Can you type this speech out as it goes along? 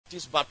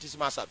Baptist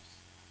baptismal service.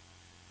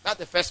 That's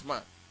the first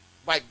man,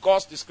 by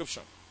God's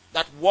description,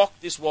 that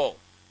walked this world.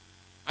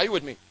 Are you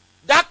with me?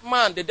 That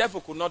man, the devil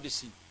could not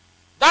deceive.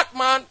 That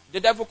man, the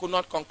devil could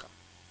not conquer.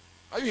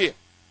 Are you here?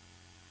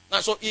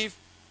 Now, so if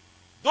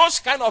those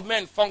kind of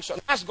men function,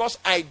 that's God's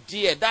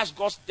idea, that's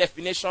God's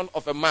definition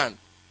of a man.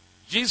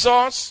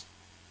 Jesus,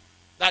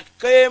 that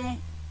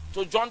came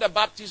to John the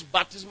Baptist's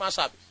baptismal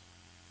service.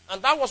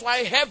 And that was why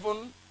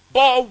heaven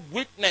bore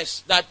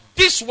witness that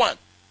this one,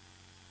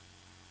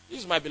 this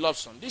is my beloved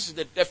son. This is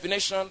the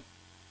definition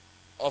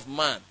of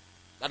man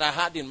that I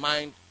had in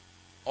mind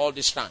all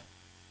this time.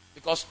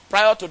 Because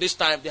prior to this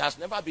time, there has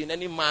never been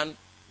any man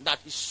that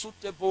is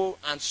suitable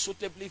and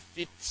suitably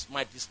fits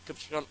my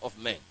description of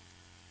men.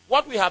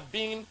 What we have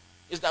been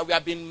is that we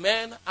have been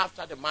men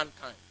after the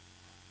mankind.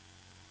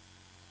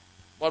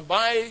 But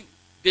by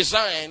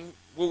design,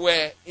 we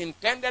were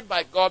intended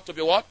by God to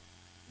be what?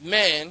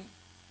 Men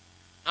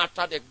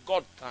after the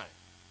God kind.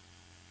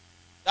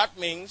 That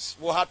means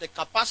we'll have the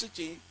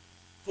capacity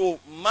to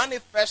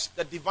manifest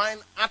the divine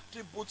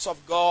attributes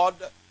of God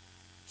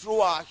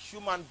through our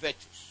human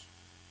virtues.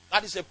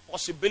 That is a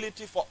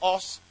possibility for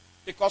us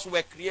because we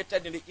were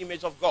created in the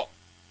image of God.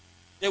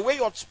 The way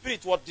your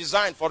spirit was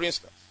designed, for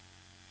instance,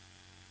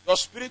 your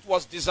spirit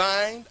was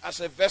designed as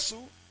a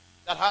vessel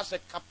that has a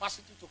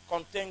capacity to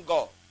contain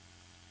God.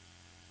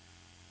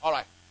 All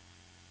right.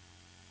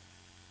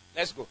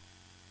 Let's go.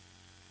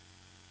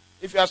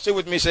 If you are still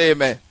with me, say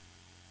amen.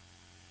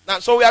 Now,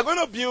 so we are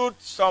going to build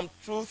some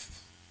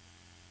truth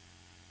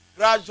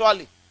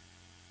gradually.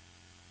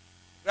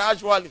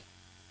 Gradually.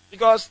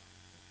 Because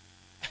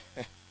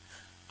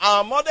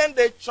our modern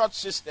day church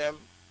system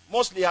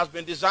mostly has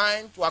been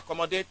designed to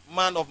accommodate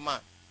man of man.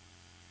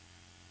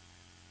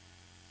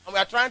 And we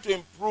are trying to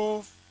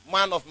improve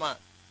man of man.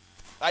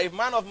 That if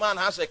man of man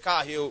has a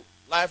car,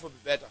 life will be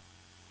better.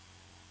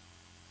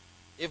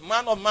 If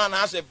man of man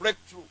has a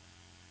breakthrough,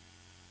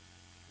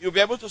 you'll be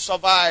able to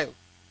survive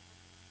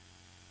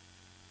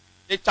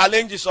the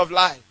challenges of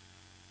life.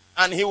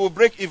 And he will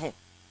break even.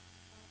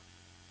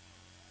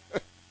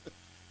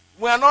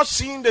 We are not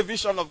seeing the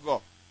vision of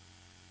God.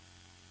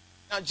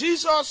 Now,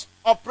 Jesus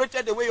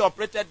operated the way he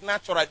operated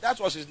naturally. That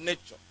was his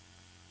nature.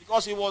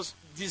 Because he was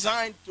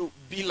designed to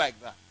be like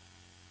that.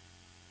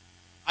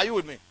 Are you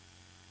with me?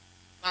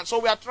 And so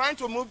we are trying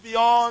to move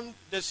beyond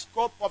the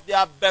scope of the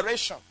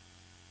aberration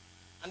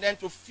and then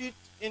to fit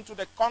into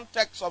the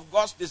context of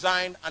God's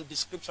design and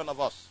description of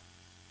us.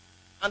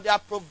 And there are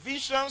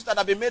provisions that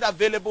have been made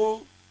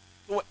available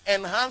to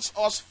enhance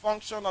us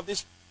function of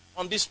this,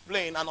 on this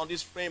plane and on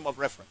this frame of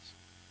reference.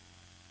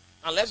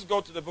 And let's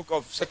go to the book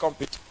of 2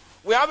 Peter.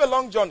 We have a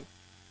long journey.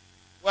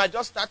 We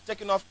just start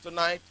taking off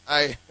tonight.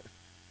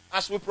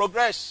 As we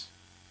progress,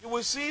 you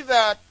will see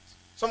that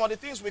some of the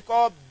things we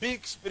call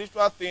big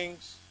spiritual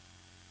things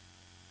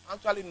are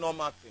actually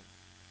normal things.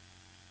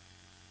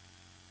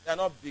 They are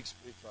not big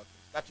spiritual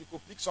things. That you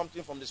could pick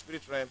something from the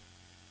spirit realm.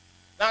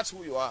 That's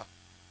who you are.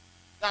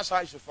 That's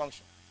how you should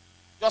function.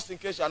 Just in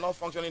case you are not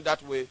functioning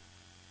that way,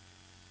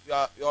 you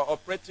are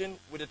operating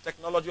with the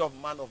technology of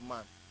man.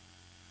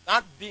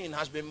 That being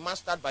has been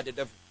mastered by the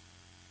devil.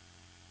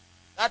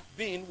 That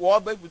being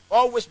will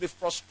always be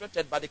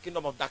frustrated by the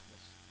kingdom of darkness.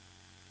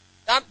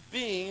 That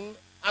being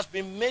has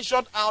been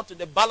measured out in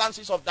the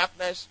balances of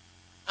darkness,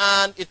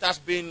 and it has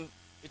been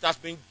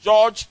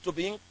judged to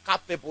be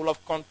incapable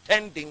of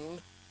contending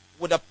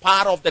with the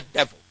power of the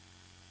devil.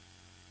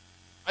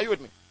 Are you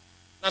with me?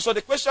 Now, so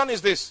the question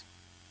is this.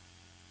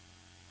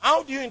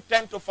 How do you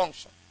intend to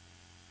function?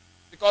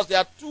 Because there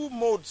are two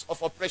modes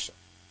of operation.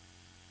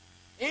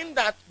 In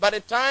that, by the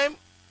time...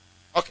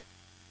 Okay,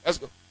 let's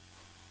go.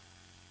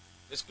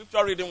 The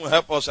scripture reading will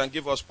help us and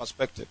give us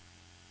perspective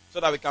so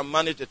that we can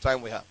manage the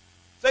time we have.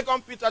 2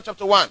 Peter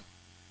chapter 1.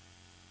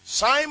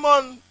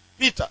 Simon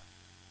Peter,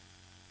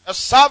 a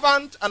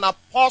servant and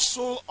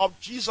apostle of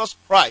Jesus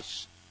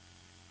Christ,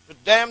 to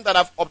them that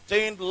have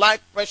obtained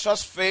like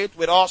precious faith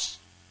with us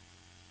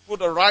through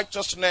the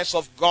righteousness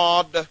of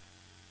God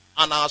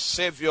and our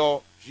Savior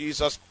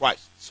Jesus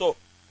Christ. So,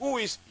 who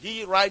is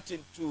he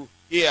writing to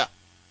here?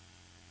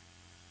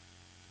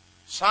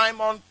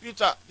 Simon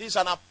Peter. This is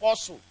an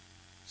apostle.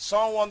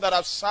 Someone that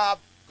has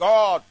served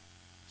God.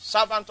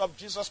 Servant of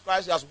Jesus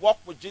Christ. He has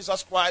walked with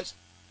Jesus Christ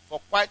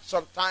for quite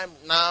some time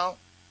now.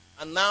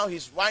 And now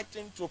he's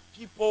writing to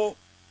people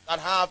that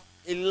have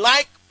a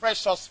like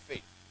precious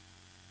faith.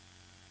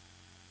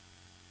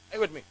 Are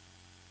you with me?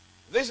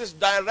 This is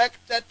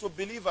directed to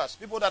believers.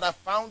 People that have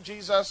found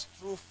Jesus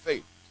through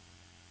faith.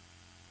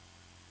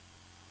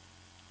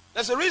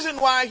 There's a reason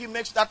why he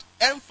makes that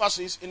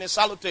emphasis in a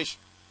salutation.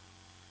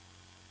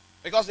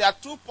 Because there are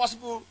two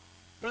possible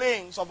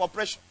planes of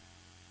operation.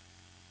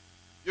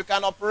 You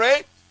can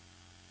operate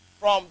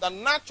from the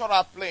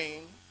natural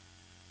plane,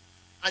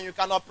 and you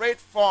can operate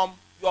from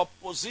your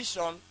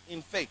position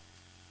in faith.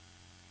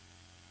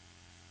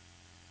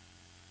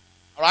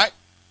 Alright?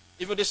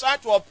 If you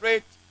decide to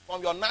operate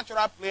from your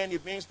natural plane,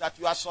 it means that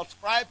you are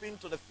subscribing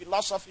to the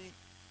philosophy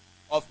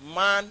of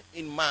man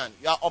in man.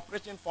 You are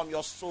operating from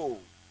your soul.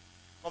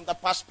 from the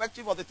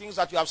perspective of the things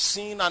that you have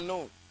seen and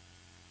known.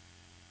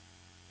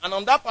 And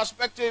on that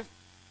perspective,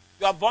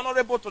 you are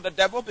vulnerable to the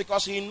devil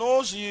because he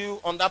knows you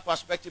on that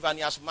perspective and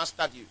he has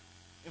mastered you.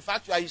 In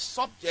fact, you are his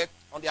subject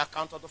on the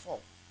account of the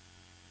fall.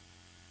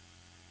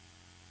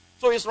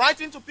 So he's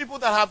writing to people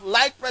that have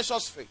like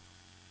precious faith,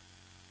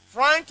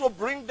 trying to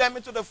bring them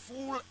into the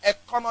full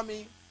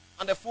economy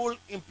and the full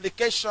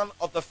implication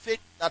of the faith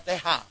that they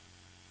have,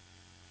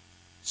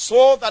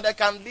 so that they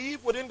can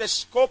live within the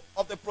scope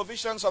of the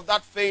provisions of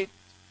that faith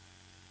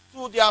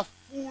to their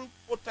full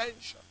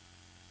potential.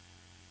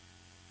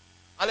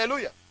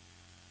 Hallelujah.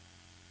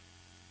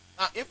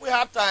 Now, if we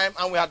had time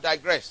and we had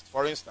digressed,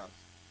 for instance,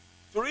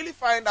 to really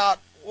find out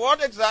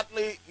what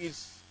exactly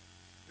is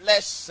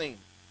blessing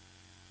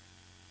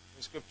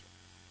in Scripture.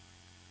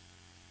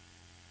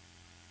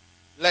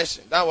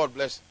 Blessing, that word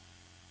blessing.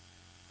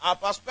 Our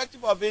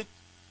perspective of it,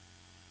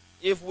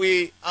 if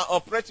we are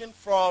operating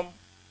from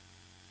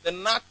the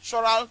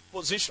natural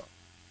position,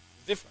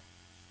 is different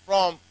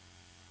from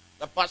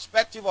the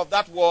perspective of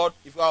that word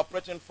if we are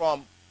operating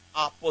from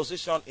our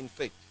position in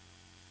faith.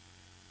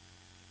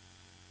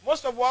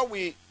 Most of what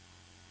we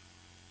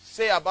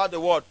say about the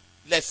word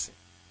blessing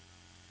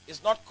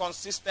is not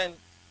consistent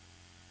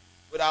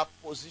with our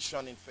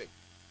position in faith.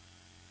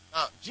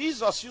 Now,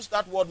 Jesus used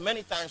that word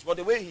many times, but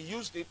the way he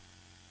used it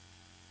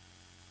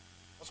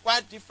was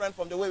quite different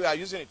from the way we are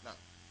using it now.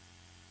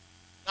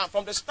 Now,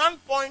 from the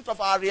standpoint of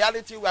our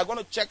reality, we are going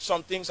to check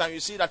some things, and you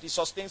see that it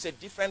sustains a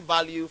different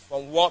value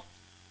from what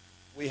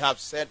we have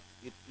said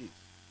it is.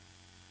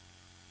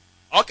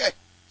 Okay,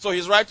 so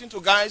he's writing to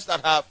guys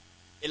that have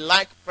a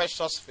like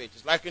precious faith.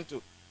 He's writing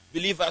to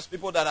believers,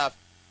 people that have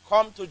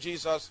come to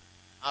Jesus,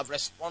 have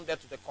responded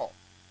to the call.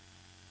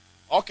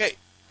 Okay,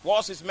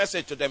 what's his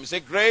message to them? He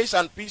said, grace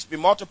and peace be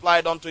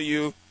multiplied unto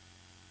you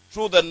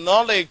through the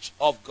knowledge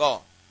of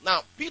God.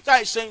 Now, Peter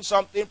is saying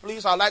something.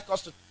 Please, I'd like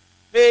us to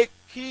pay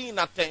keen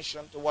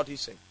attention to what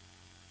he's saying.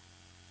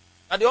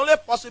 Now, the only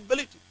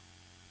possibility,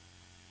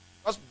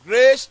 because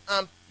grace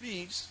and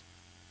peace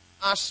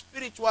are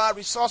spiritual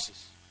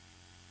resources.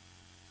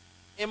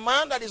 A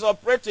man that is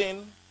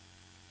operating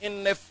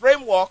in a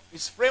framework,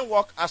 his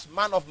framework as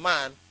man of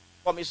man,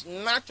 from his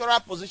natural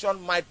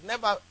position might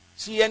never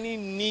see any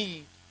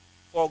need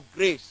for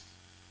grace.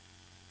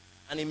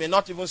 And he may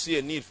not even see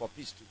a need for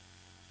peace too.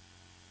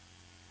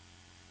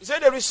 He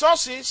said the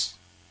resources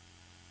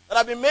that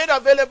have been made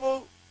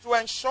available to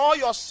ensure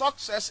your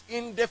success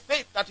in the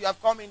faith that you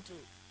have come into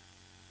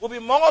will be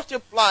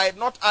multiplied,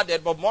 not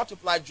added, but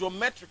multiplied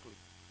geometrically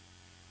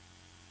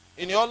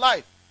in your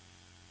life.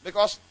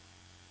 Because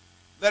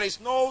there is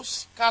no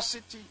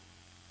scarcity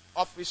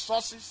of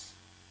resources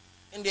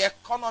in the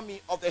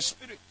economy of the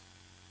Spirit.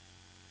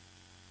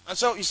 And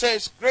so he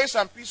says, grace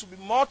and peace will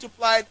be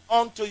multiplied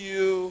unto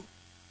you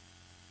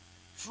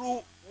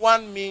through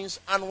one means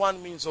and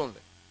one means only.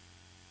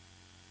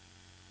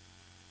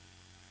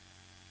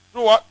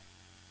 Through what?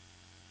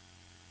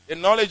 The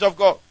knowledge of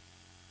God.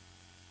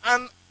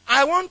 And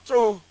I want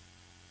to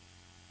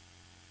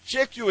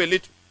shake you a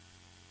little.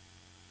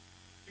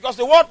 Because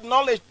the word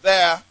knowledge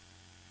there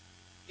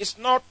is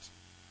not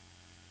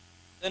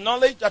the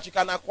knowledge that you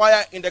can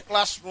acquire in the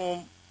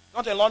classroom,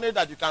 not a knowledge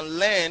that you can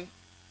learn,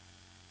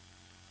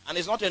 and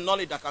it's not a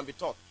knowledge that can be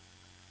taught.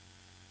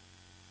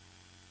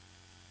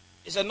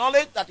 It's a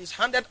knowledge that is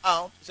handed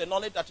out, it's a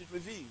knowledge that is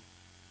revealed.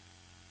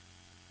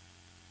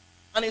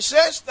 And it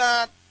says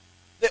that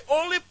the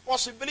only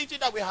possibility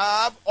that we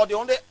have, or the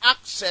only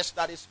access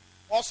that is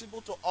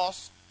possible to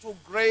us to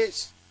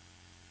grace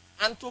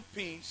and to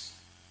peace,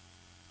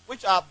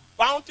 which are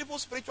bountiful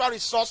spiritual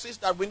resources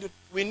that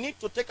we need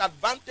to take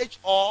advantage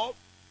of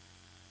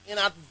in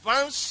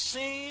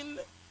advancing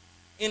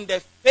in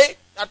the faith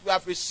that we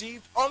have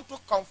received unto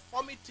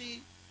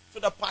conformity to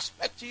the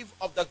perspective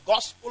of the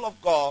gospel of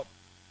God,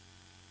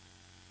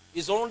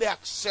 is only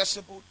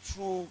accessible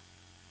through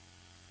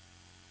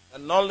the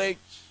knowledge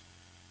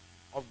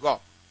of God.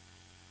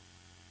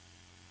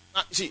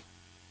 Now, see,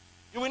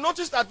 you will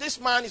notice that this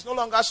man is no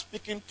longer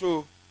speaking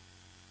to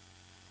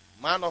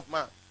man of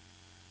man.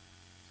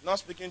 He's not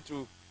speaking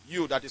to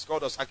you that is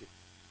called Osaki.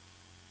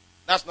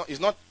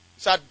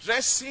 It's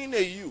addressing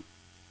a you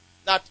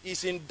that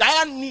is in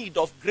dire need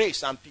of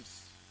grace and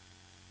peace.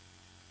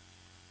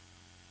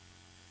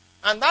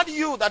 And that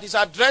you that is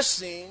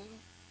addressing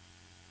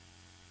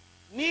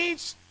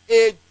needs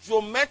a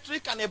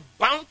geometric and a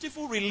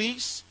bountiful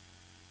release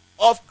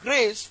of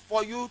grace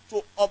for you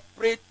to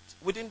operate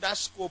within that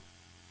scope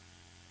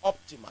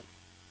optimally.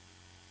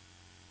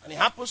 And it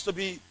happens to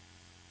be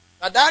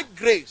that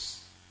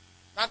grace,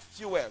 that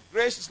fuel,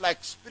 grace is like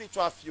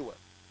spiritual fuel.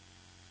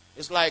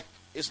 It's like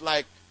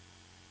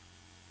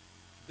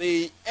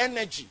the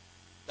energy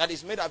that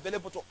is made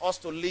available to us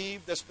to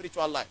live the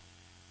spiritual life.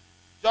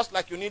 Just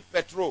like you need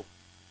petrol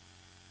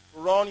to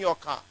run your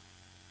car.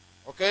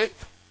 Okay?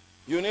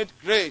 You need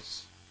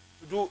grace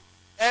to do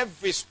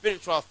every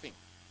spiritual thing.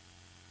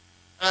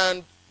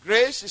 And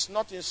grace is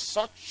not in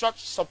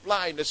such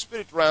supply in the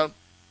spirit realm.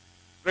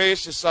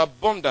 Grace is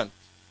abundant.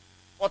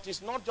 But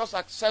it's not just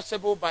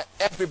accessible by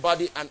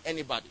everybody and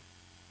anybody.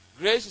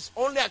 Grace is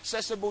only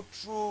accessible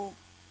through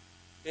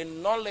the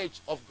knowledge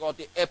of God,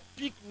 the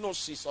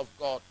epignosis of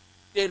God,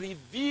 the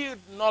revealed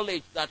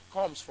knowledge that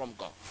comes from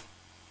God.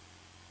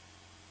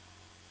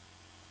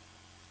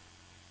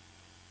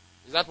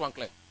 Is that one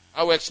clear?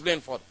 I will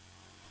explain further.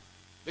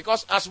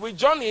 Because as we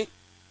journey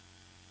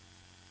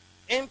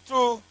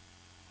into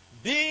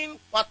being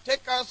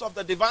partakers of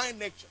the divine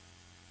nature,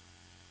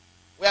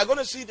 we are going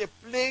to see the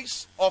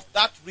place of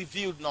that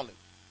revealed knowledge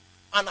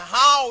and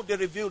how the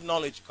revealed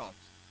knowledge comes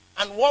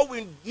and what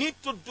we need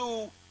to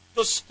do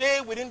to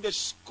stay within the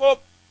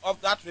scope of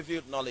that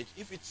revealed knowledge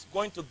if it's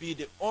going to be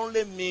the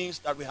only means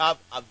that we have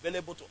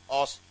available to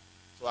us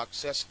to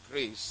access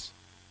grace,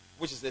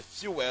 which is the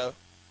fuel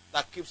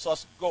that keeps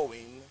us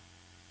going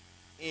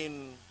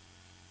in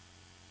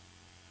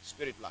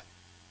spirit life.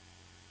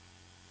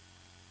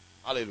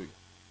 Hallelujah.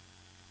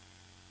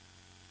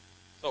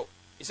 So,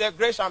 he said,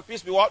 grace and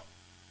peace be what?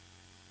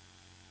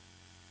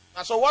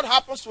 And so what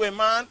happens to a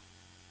man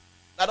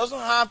that doesn't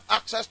have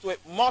access to a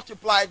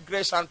multiplied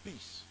grace and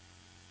peace?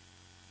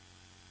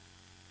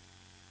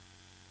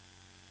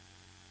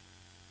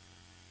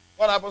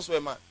 What happens to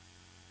a man?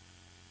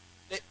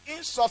 The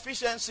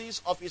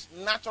insufficiencies of his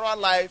natural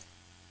life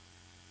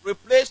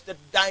replace the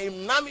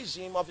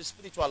dynamism of his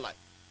spiritual life.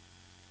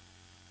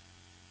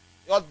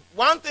 Because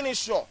one thing is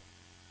sure,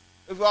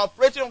 if we are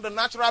operating on the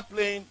natural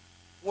plane,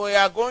 we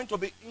are going to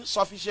be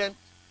insufficient,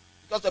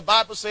 because the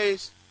Bible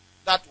says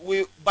that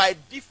we, by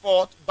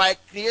default, by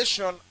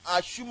creation,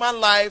 our human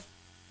life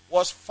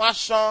was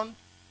fashioned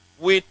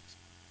with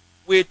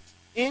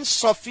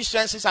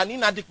insufficiencies and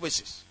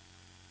inadequacies.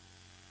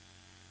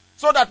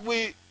 So that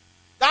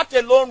that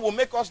alone will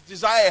make us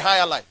desire a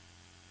higher life.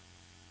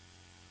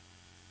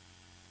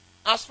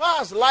 As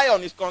far as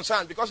lion is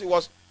concerned,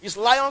 because his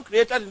lion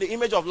created in the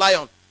image of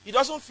lion, he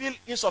doesn't feel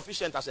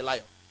insufficient as a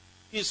lion.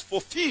 He's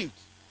fulfilled.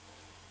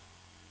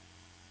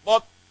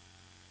 But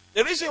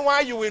the reason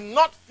why you will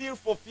not feel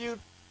fulfilled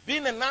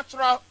being a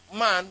natural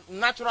man,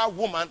 natural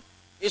woman,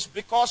 is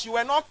because you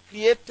were not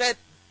created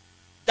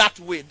that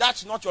way.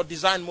 That's not your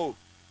design mode.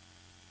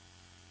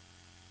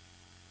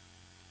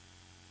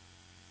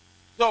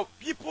 So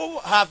people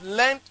have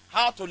learned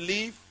how to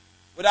live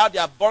without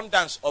the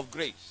abundance of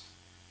grace.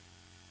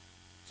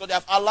 So they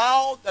have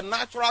allowed the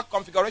natural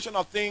configuration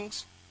of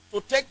things to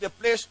take the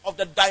place of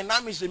the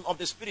dynamism of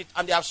the spirit,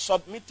 and they have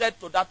submitted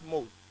to that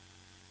mode.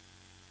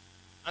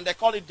 And they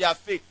call it their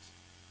faith.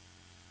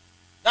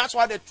 That's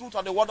why the truth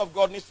of the word of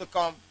God needs to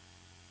come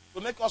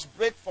to make us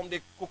break from the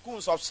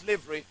cocoons of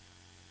slavery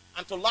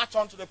and to latch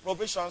on to the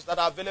provisions that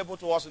are available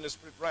to us in the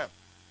spirit realm.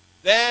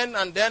 Then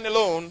and then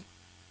alone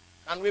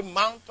can we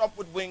mount up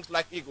with wings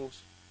like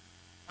eagles,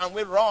 and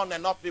we run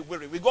and not be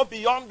weary. We go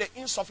beyond the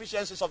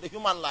insufficiencies of the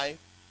human life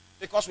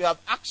because we have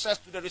access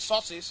to the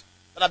resources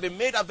that have been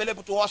made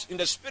available to us in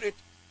the spirit,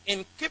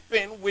 in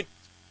keeping with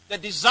the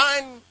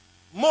design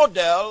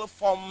model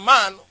for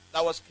man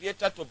that was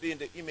created to be in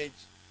the image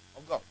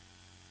of God.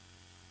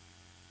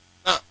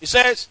 Now, he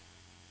says,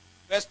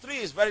 verse 3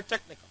 is very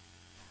technical.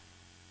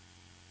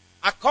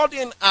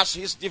 According as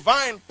his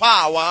divine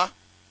power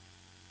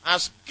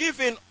has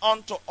given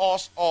unto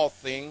us all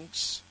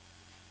things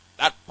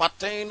that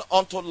pertain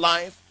unto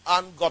life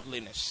and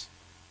godliness.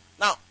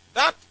 Now,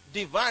 that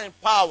divine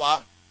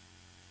power,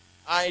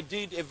 I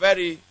did a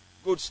very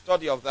good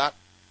study of that.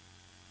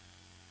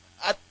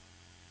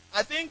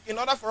 I think in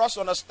order for us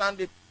to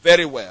understand it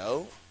very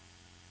well,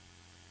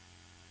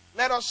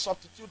 let us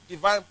substitute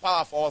divine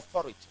power for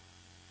authority.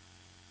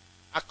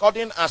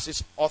 According as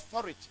his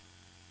authority,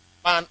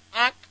 by an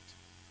act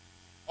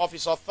of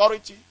his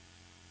authority,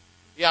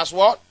 he has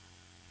what?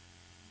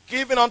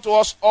 Given unto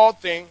us all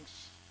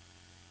things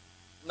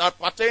that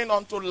pertain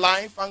unto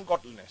life and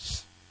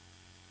godliness.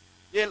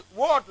 The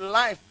word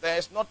life there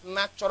is not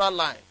natural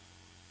life,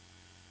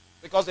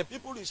 because the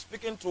people he's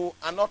speaking to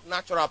are not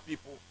natural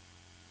people,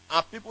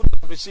 are people that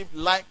have received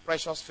like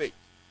precious faith.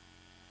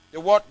 The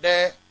word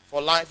there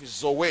for life is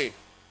Zoe.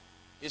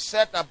 He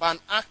said that by an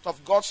act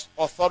of God's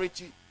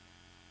authority,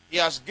 he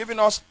has given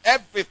us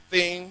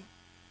everything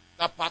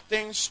that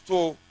pertains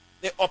to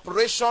the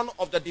operation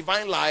of the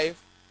divine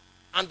life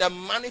and the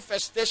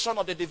manifestation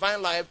of the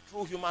divine life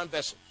through human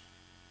vessels.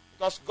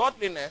 Because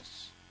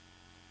godliness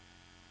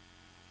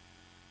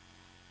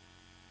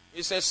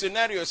is a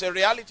scenario, it's a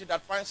reality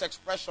that finds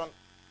expression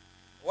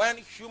when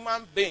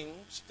human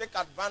beings take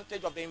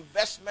advantage of the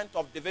investment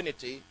of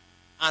divinity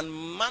and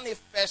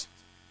manifest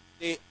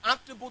the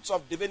attributes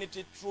of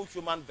divinity through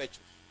human virtues.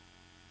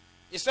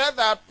 He said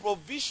that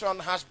provision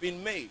has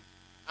been made,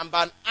 and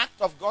by an act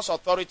of God's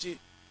authority,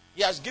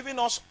 he has given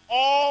us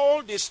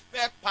all the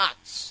spare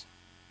parts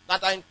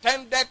that are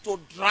intended to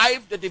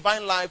drive the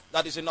divine life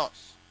that is in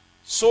us,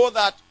 so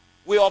that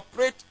we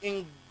operate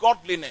in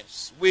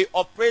godliness. We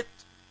operate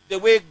the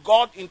way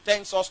God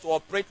intends us to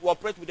operate. We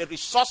operate with the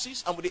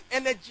resources and with the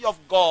energy of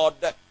God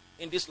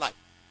in this life.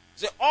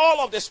 See, all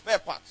of the spare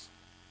parts,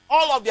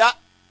 all of the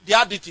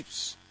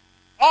additives,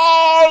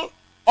 all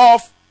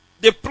of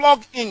the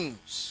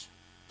plug-ins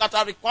that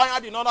are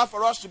required in order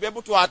for us to be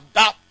able to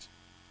adapt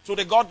to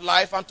the God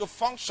life and to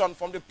function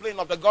from the plane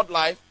of the God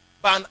life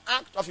by an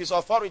act of his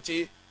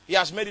authority, he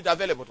has made it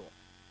available to.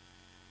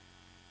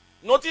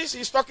 Notice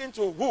he's talking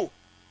to who?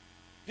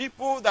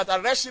 People that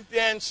are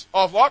recipients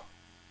of what?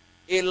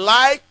 A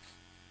like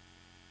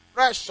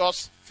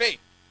precious faith.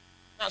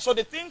 Now, so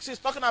the things he's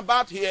talking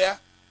about here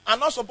are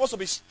not supposed to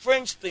be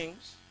strange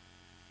things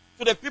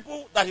to the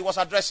people that he was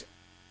addressing.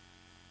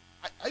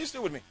 Are you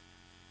still with me?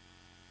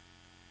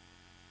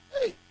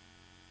 Hey.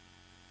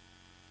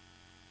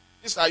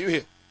 Sister, are you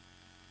here?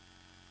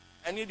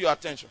 I need your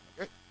attention,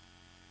 okay?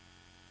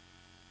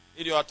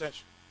 Need your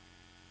attention.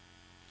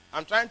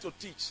 I'm trying to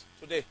teach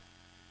today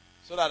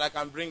so that I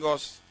can bring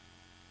us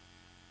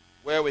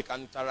where we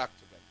can interact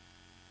together.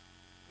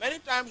 Many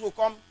times we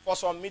come for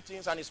some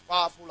meetings and it's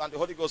powerful and the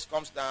Holy Ghost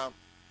comes down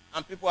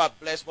and people are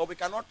blessed, but we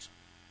cannot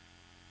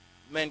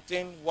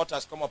maintain what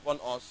has come upon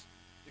us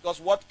because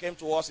what came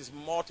to us is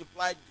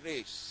multiplied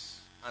grace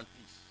and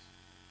peace.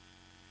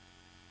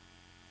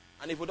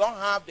 And if we don't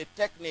have the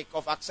technique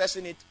of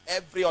accessing it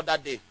every other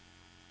day,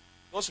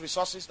 those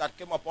resources that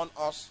came upon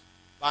us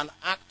by an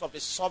act of the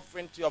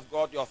sovereignty of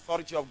God, the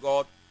authority of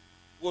God,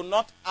 will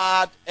not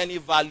add any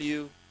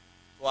value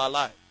to our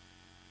life.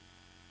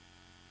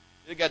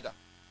 You get that?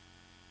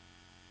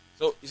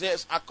 So he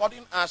says,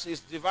 according as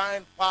his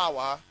divine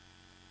power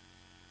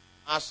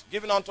has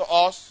given unto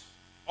us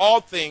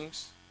all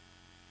things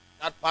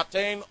that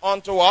pertain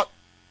unto what?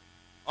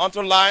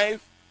 Unto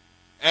life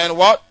and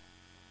what?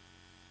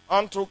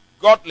 Unto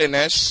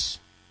godliness.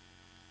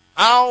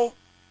 How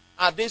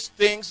are these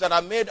things that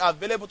are made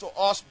available to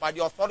us by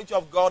the authority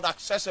of God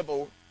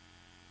accessible?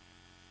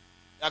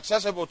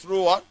 Accessible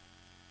through what?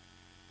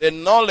 The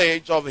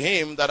knowledge of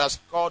him that has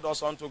called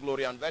us unto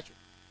glory and virtue.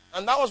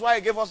 And that was why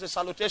he gave us the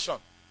salutation.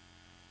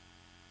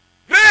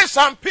 Grace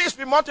and peace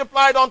be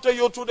multiplied unto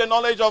you through the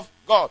knowledge of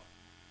God.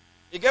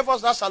 He gave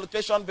us that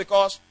salutation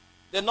because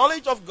the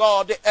knowledge of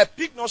God, the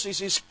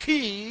epignosis, is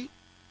key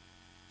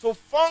to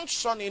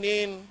functioning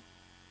in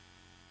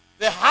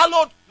the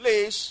hallowed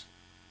place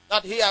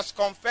that he has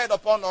conferred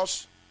upon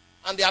us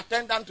and the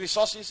attendant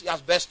resources he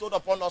has bestowed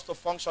upon us to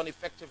function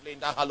effectively in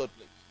that hallowed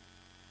place.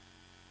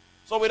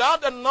 So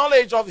without the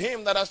knowledge of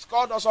him that has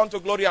called us unto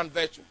glory and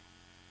virtue,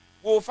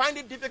 we will find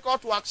it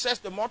difficult to access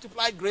the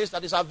multiplied grace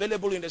that is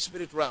available in the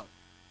spirit realm.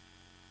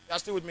 You are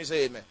still with me?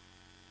 Say amen.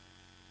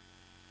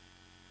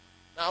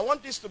 Now I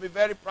want this to be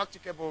very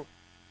practicable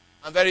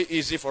and very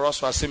easy for us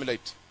to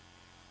assimilate.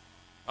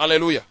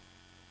 Hallelujah.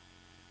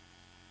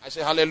 I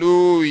say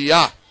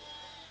hallelujah.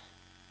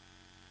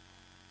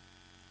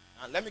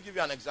 And let me give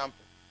you an example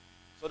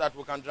so that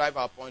we can drive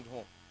our point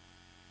home.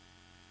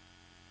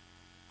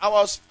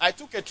 I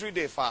took a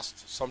 3-day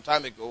fast some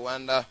time ago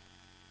and I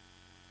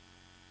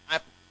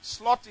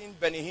slot in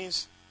Benny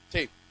Hinn's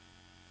tape.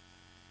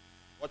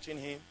 Watching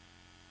him,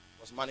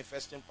 was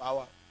manifesting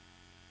power.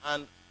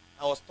 And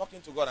I was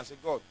talking to God and said,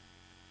 God,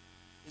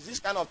 is this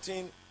kind of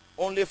thing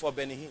only for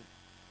Benny Hinn?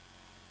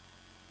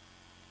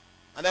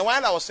 And then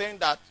while I was saying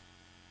that,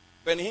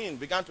 Benny Hinn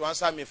began to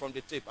answer me from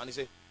the tape. And he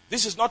said,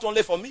 this is not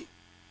only for me.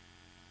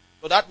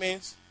 So that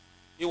means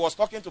he was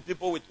talking to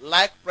people with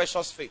like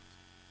precious faith.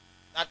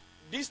 That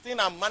this thing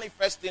I'm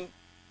manifesting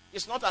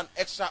is not an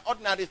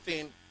extraordinary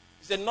thing.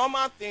 It's a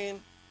normal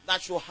thing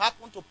that should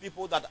happen to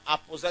people that are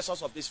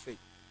possessors of this faith.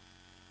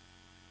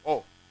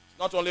 Oh, it's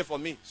not only for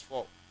me, it's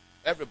for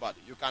everybody.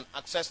 You can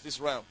access this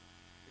realm.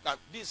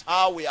 This is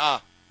how we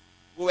are.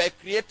 We were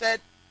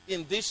created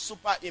in this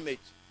super image.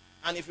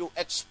 And if you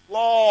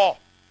explore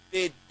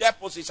the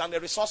deposits and the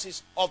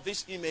resources of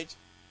this image,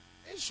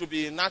 it should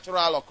be a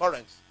natural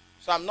occurrence.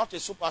 So I'm not a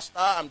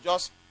superstar. I'm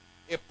just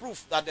a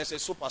proof that there's a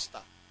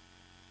superstar.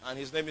 And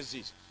his name is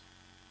Jesus.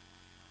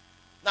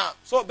 Now,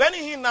 so Benny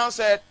Hinn now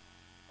said,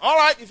 all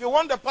right, if you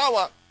want the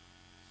power,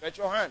 stretch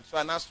your hand. So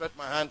I now stretched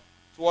my hand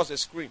towards the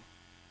screen.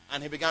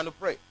 And he began to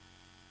pray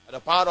that the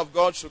power of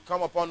God should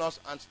come upon us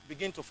and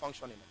begin to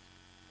function in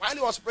us. While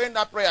he was praying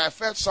that prayer, I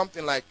felt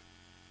something like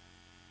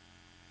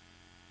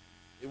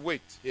a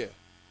weight here.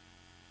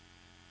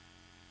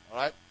 All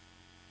right?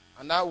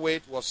 And that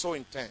weight was so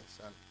intense.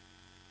 And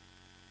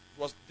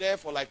it was there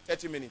for like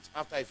 30 minutes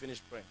after I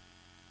finished praying.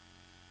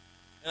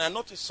 And I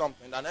noticed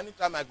something, that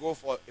anytime I go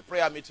for a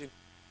prayer meeting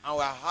and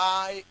we're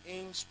high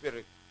in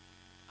spirit,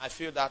 I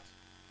feel that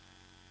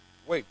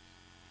weight.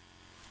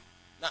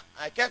 Now,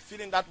 I kept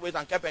feeling that weight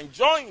and kept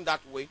enjoying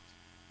that weight.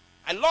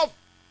 I love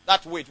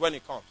that weight when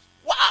it comes.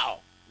 Wow!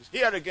 It's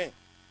here again.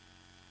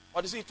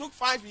 But you see, it took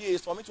 5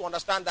 years for me to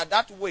understand that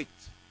that weight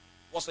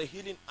was a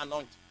healing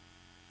anointing.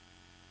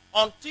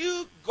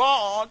 Until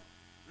God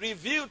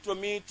revealed to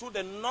me through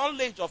the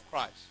knowledge of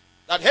Christ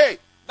that, hey,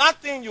 that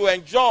thing you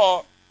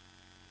enjoy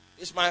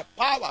is my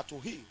power to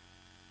heal.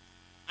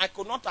 I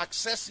could not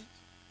access it.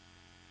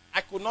 I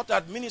could not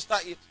administer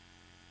it.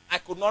 I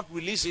could not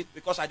release it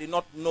because I did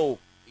not know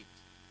it.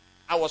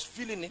 I was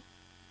feeling it.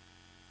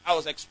 I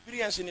was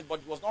experiencing it, but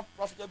it was not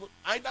profitable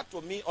either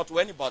to me or to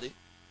anybody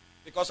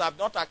because I have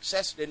not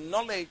accessed the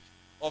knowledge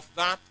of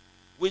that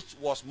which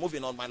was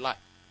moving on my life.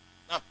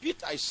 Now,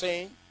 Peter is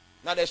saying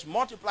that there's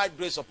multiplied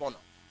grace upon us.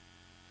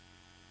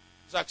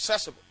 It's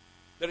accessible.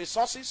 The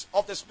resources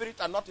of the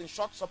Spirit are not in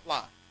short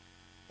supply.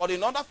 But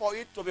in order for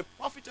it to be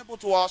profitable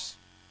to us,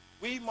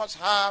 we must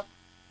have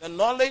the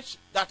knowledge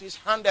that is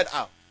handed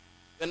out,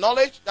 the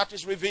knowledge that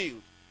is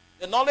revealed,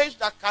 the knowledge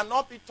that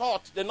cannot be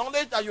taught, the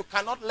knowledge that you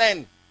cannot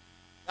learn.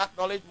 That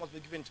knowledge must be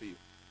given to you.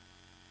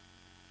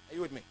 Are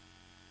you with me?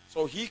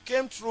 So he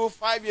came through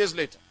 5 years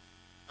later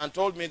and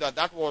told me that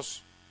that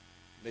was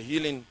the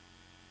healing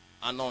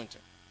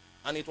anointing.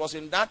 And it was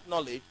in that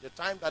knowledge, the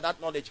time that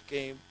that knowledge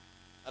came,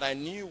 that I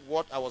knew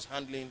what I was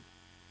handling.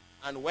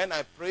 And when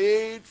I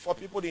prayed for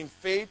people in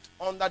faith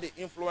under the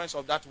influence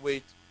of that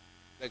weight,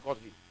 they got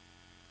healed.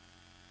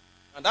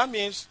 And that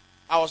means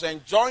I was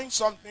enjoying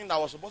something that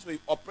was supposed to be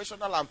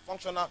operational and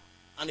functional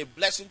and a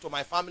blessing to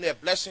my family, a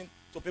blessing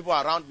to people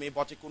around me,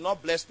 but it could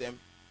not bless them.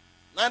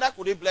 Neither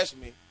could it bless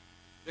me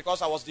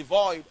because I was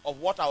devoid of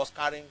what I was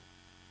carrying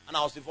and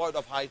I was devoid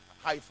of high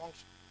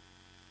function.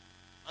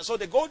 And so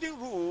the golden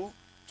rule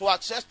to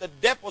access the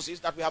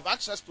deposits that we have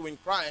access to in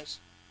Christ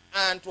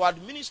and to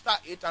administer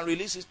it and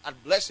release it as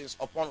blessings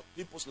upon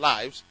people's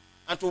lives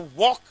and to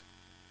walk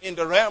in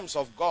the realms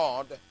of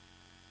God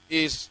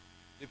is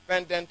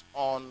dependent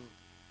on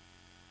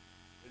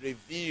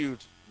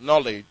revealed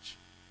knowledge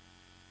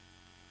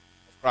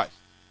of Christ.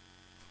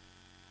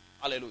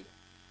 Hallelujah.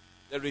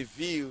 The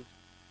revealed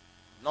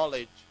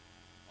knowledge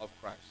of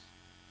Christ.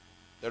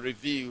 The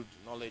revealed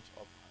knowledge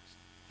of Christ.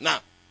 Now,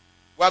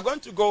 we are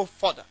going to go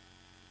further.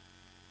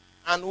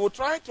 And we'll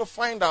try to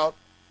find out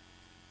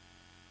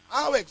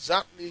how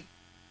exactly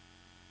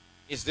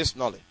is this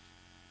knowledge.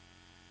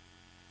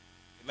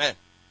 Amen.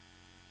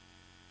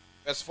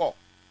 Verse 4.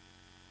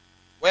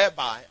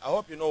 Whereby, I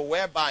hope you know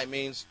whereby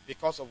means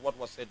because of what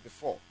was said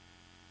before.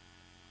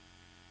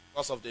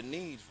 Because of the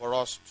need for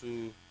us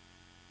to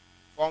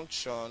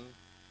function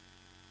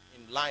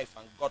in life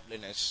and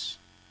godliness.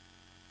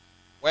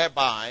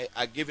 Whereby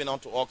are given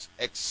unto us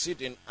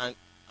exceeding and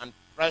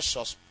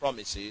precious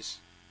promises.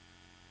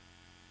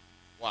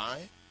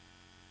 Why?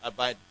 That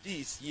by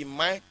this ye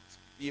might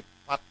be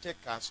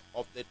partakers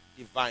of the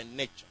divine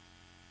nature.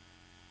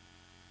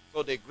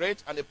 So the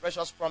great and the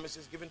precious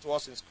promises given to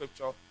us in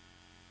Scripture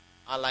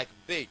are like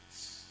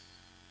baits.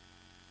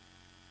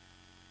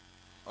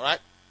 Alright?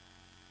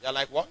 They are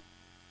like what?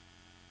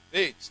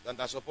 Baits that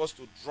are supposed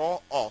to draw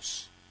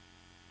us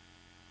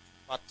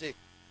to partake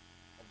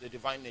of the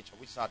divine nature,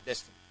 which is our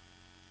destiny.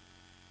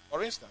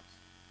 For instance,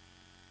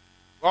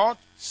 God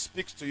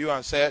speaks to you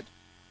and said,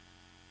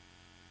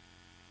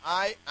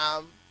 I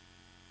am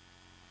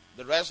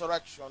the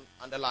resurrection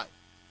and the life.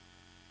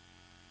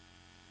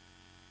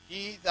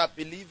 He that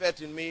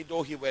believeth in me,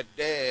 though he were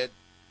dead,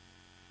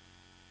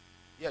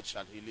 yet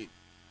shall he live.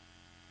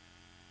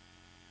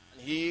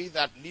 And he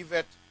that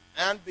liveth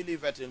and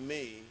believeth in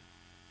me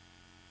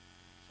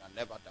shall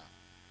never die.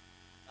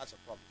 That's a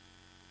promise.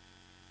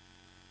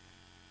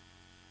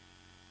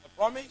 The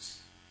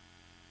promise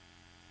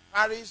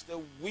carries the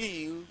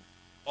will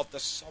of the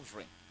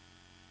sovereign.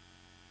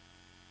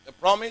 The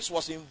promise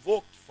was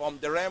invoked from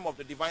the realm of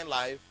the divine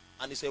life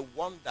and is a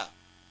wonder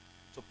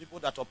to people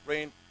that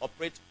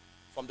operate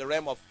from the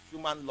realm of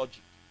human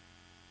logic.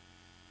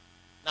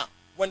 Now,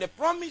 when the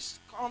promise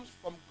comes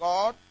from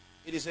God,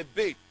 it is a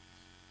bait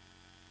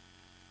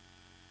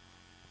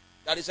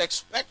that is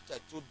expected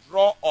to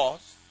draw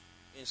us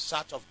in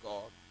search of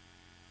God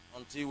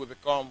until we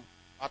become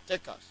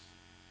partakers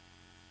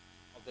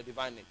of the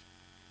divine nature.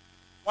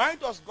 Why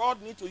does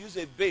God need to use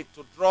a bait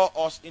to draw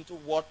us into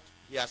what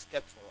he has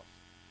kept for us?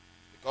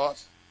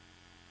 Because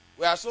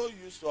we are so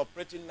used to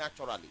operating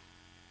naturally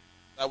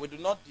that we do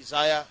not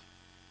desire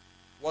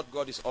what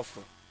God is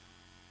offering.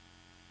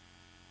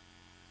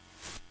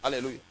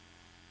 Hallelujah.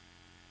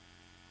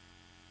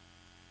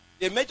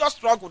 The major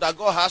struggle that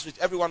God has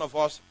with every one of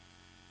us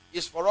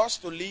is for us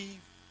to leave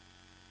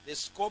the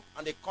scope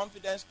and the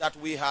confidence that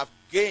we have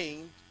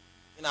gained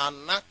in our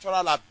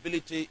natural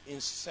ability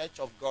in search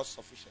of God's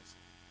sufficiency.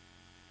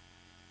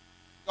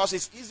 Because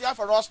it's easier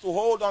for us to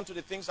hold on to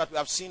the things that we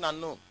have seen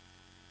and known.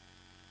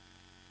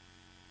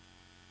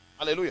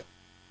 Hallelujah.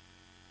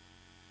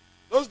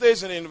 Those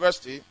days in the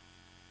university,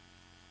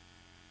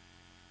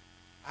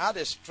 I had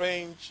a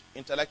strange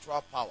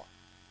intellectual power.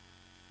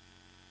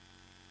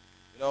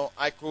 You know,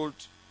 I could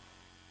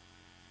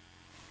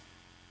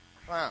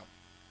cram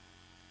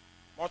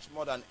much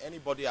more than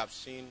anybody I've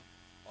seen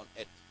on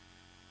earth.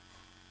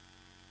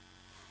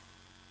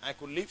 I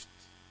could lift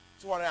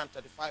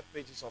 235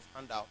 pages of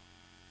handout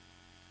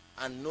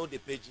and know the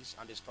pages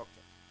and the structure.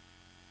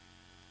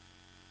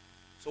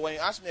 So when you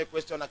ask me a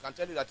question, I can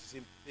tell you that it's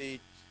in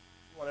page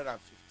 215.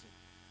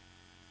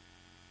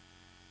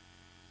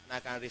 And I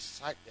can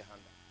recite the handout.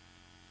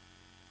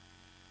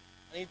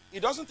 And it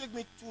doesn't take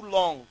me too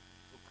long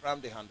to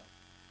cram the handout.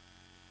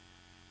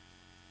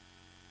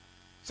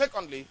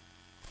 Secondly,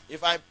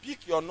 if I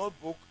pick your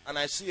notebook and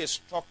I see a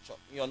structure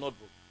in your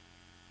notebook,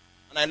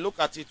 and I look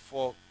at it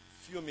for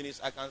a few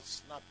minutes, I can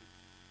snap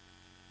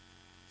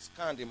it.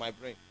 Scanned in my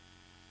brain.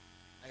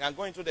 I can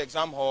go into the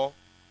exam hall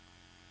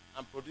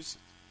and produce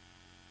it.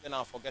 Then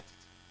I'll forget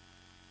it.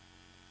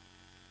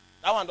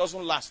 That one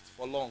doesn't last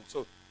for long.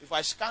 So if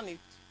I scan it,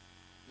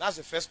 that's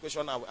the first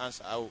question I will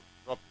answer. I will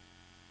drop it.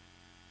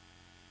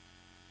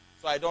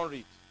 So I don't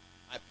read.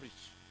 I preach.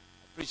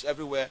 I preach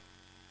everywhere.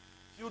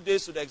 Few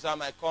days to the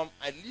exam, I come.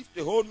 I leave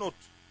the whole note.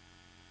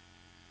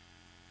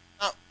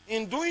 Now,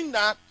 in doing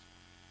that,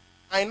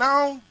 I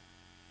now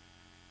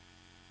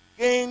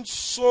gained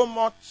so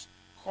much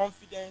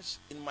confidence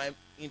in my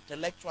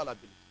intellectual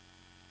ability.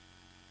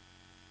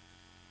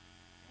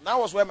 And that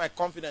was where my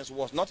confidence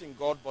was, not in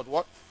God, but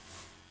what?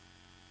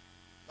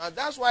 Now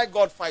that's why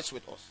God fights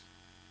with us.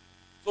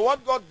 So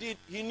what God did,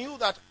 he knew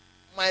that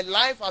my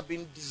life had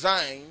been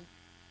designed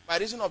by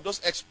reason of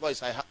those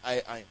exploits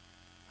I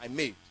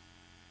made.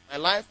 My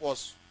life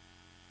was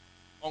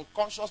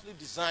unconsciously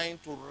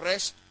designed to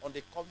rest on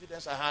the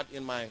confidence I had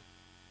in my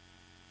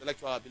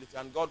intellectual ability,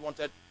 and God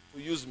wanted to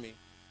use me.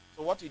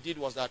 So what he did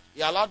was that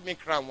he allowed me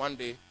cram one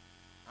day,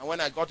 and when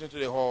I got into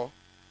the hall,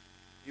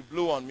 he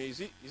blew on me.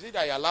 Is it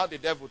that he allowed the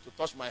devil to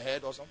touch my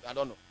head or something? I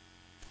don't know.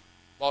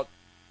 But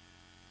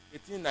the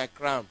thing I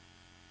crammed.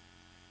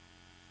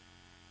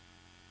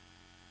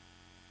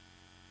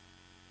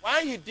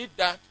 Why he did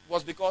that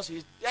was because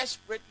he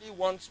desperately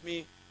wants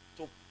me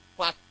to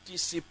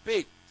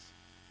participate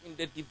in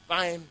the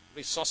divine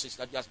resources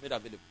that he has made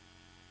available.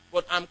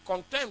 But I'm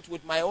content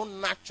with my own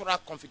natural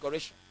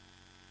configuration.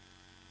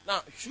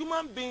 Now,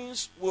 human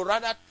beings will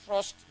rather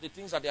trust the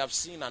things that they have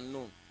seen and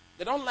known.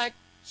 They don't like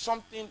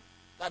something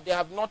that they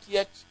have not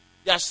yet,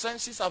 their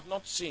senses have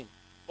not seen.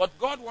 But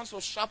God wants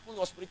to sharpen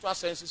your spiritual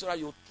senses so that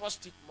you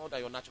trust it more than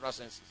your natural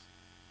senses.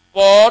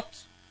 But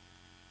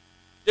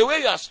the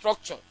way you are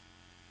structured,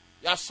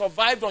 you have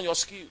survived on your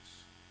skills.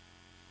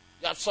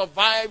 You have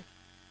survived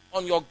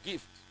on your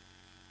gift.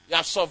 You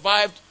have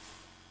survived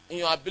in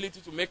your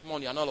ability to make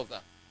money and all of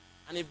that.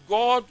 And if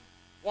God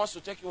wants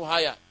to take you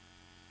higher,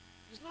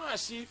 it's not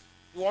as if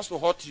he wants to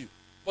hurt you.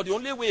 But the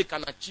only way he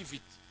can achieve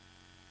it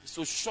is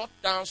to shut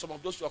down some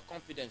of those your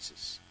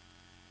confidences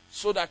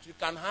so that you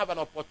can have an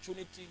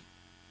opportunity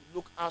to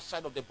look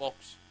outside of the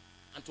box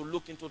and to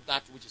look into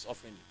that which is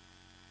offering you.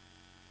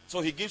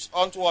 So he gives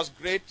unto us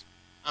great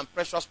and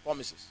precious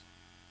promises.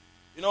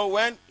 You know,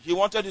 when he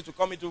wanted you to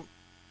come into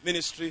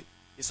ministry,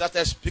 he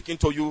started speaking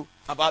to you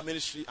about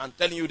ministry and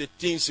telling you the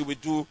things he will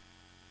do. And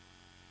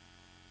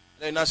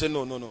then you now say,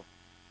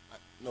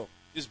 no,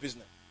 this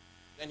business.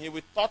 Then he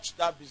will touch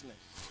that business.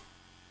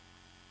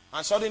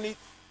 And suddenly,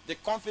 the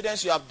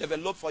confidence you have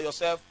developed for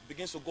yourself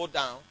begins to go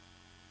down.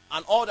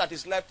 And all that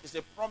is left is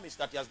a promise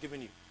that he has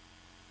given you.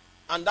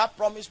 And that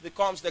promise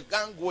becomes the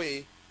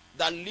gangway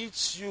that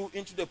leads you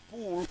into the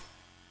pool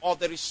of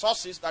the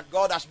resources that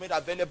God has made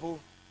available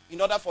in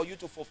order for you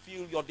to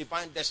fulfill your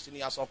divine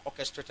destiny as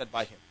orchestrated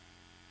by him.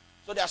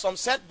 So there are some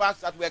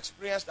setbacks that we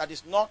experience that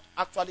is not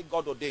actually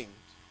God ordained.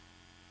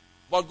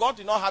 But God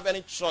did not have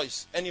any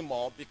choice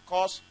anymore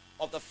because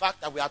of the fact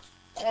that we have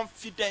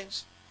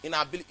confidence in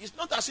our ability. It's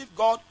not as if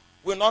God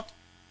will not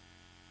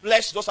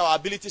bless those our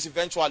abilities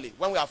eventually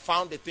when we have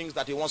found the things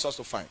that he wants us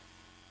to find.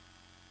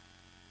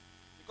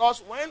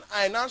 Because when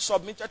I now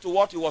submitted to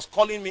what he was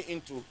calling me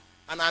into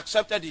and I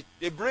accepted it,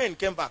 the brain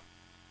came back.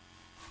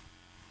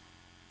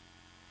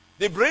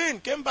 The brain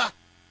came back.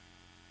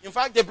 In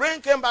fact, the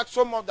brain came back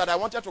so much that I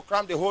wanted to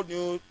cram the whole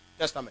New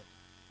Testament.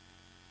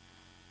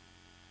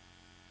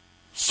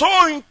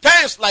 So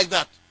intense like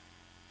that.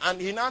 And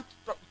he now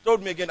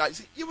told me again that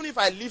even if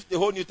I leave the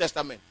whole New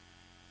Testament,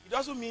 it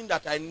doesn't mean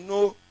that I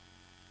know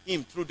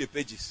him through the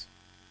pages.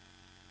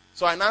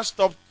 So I now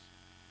stopped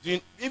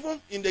doing, even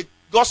in the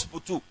gospel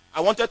too,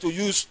 I wanted to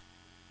use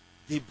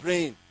the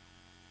brain.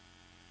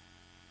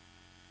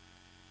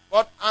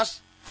 But as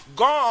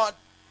God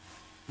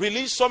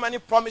released so many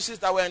promises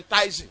that were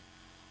enticing,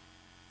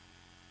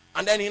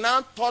 and then he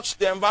now touched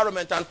the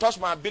environment and touched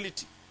my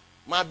ability.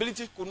 My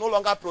ability could no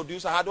longer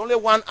produce. I had only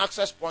one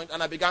access point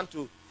and I began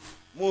to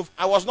move.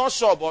 I was not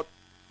sure, but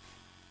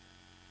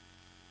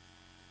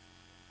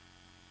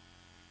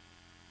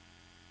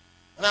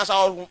and as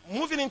I was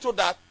moving into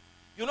that,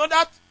 you know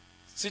that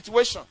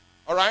situation,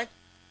 all right,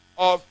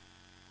 of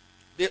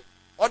the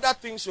other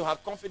things you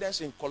have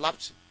confidence in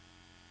collapsing.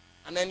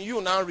 And then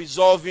you now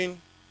resolving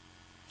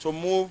to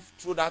move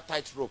through that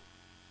tightrope.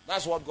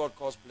 That's what God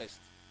calls blessed.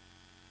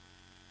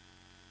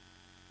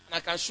 And I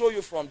can show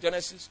you from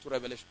Genesis to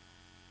Revelation.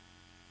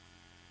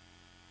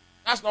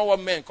 That's not what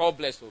men call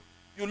blessed.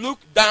 You look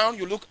down,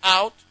 you look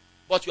out,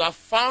 but you have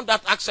found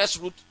that access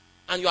route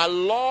and you are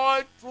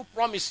lured through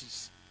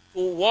promises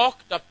to walk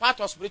the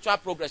path of spiritual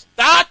progress.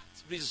 That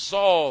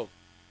resolve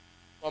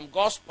from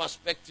God's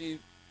perspective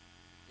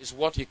is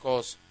what he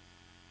calls.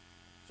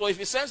 So if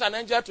he sends an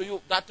angel to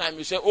you that time,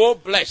 you say, oh,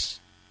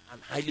 blessed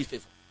and highly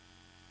favored.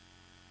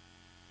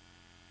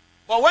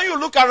 But when you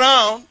look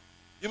around,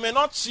 you may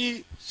not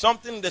see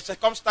something in the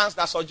circumstance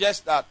that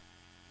suggests that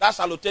that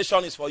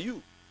salutation is for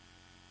you.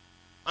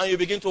 And you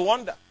begin to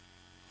wonder.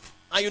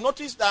 And you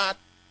notice that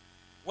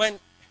when...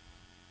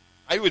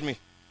 Are you with me?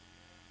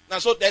 Now,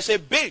 so there's a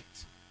bait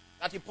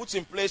that he puts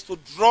in place to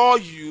draw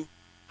you.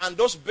 And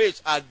those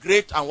baits are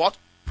great and what?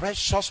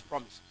 Precious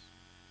promises.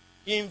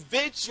 He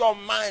invades your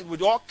mind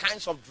with all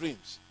kinds of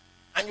dreams.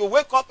 And you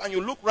wake up and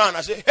you look around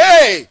and say,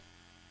 hey!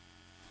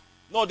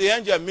 No, the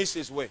angel missed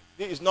his way.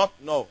 This is not,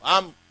 no,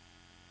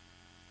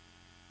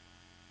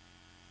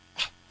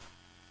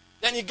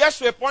 Then he gets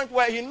to a point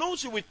where he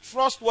knows you will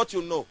trust what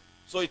you know.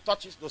 So he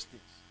touches those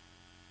things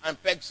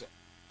and pegs them.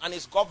 And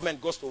his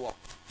government goes to work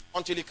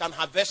until he can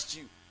harvest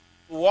you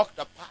to walk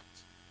the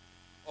path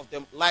of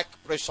the like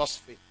precious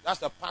faith. That's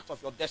the path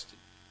of your destiny.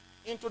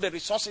 Into the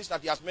resources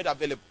that he has made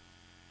available.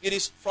 It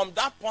is from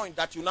that point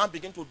that you now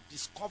begin to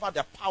discover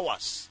the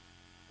powers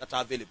that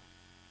are available.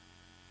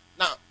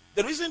 Now,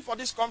 the reason for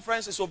this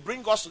conference is to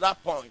bring us to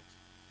that point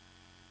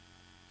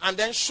and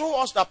then show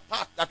us the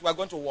path that we are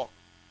going to walk.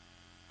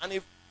 And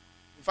if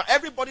for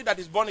everybody that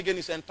is born again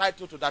is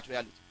entitled to that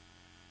reality.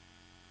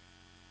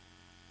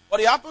 But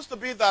it happens to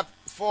be that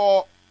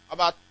for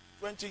about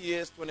 20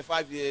 years,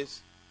 25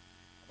 years,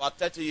 about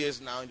 30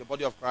 years now in the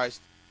body of Christ,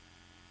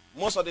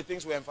 most of the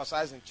things we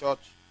emphasize in church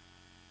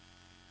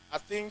are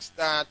things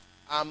that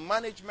are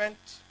management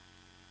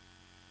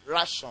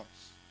rations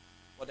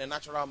for the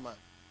natural man.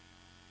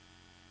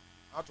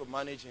 How to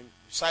manage him,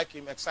 psych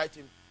him, excite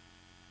him,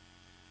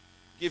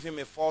 give him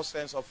a false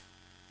sense of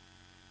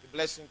a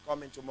blessing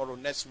coming tomorrow,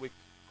 next week,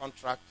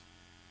 contract.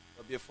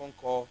 There'll be a phone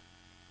call.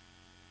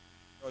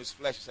 You know, his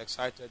flesh is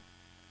excited.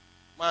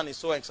 Man is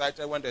so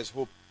excited when there's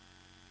hope.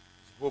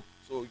 There's hope,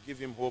 so we give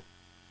him hope.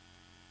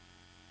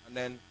 And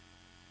then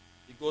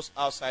he goes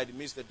outside, he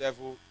meets the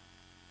devil.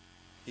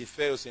 He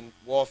fails in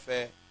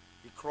warfare.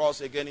 He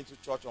crawls again into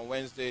church on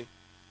Wednesday.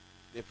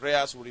 The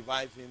prayers will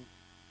revive him.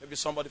 Maybe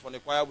somebody from the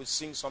choir will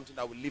sing something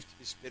that will lift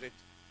his spirit.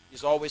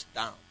 He's always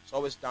down. He's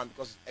always down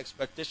because his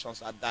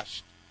expectations are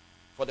dashed.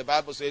 For the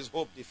Bible says,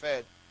 hope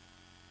deferred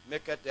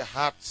maketh the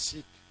heart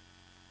sick.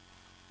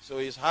 So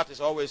his heart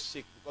is always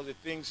sick because the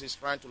things he's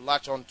trying to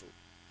latch onto,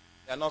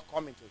 they are not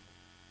coming to him.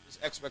 His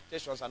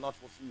expectations are not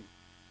fulfilled.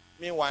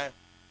 Meanwhile,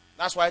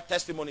 that's why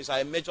testimonies are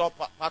a major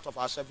part of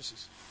our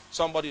services.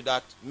 Somebody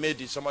that made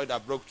it, somebody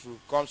that broke through,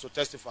 comes to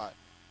testify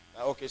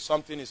that, okay,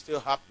 something is still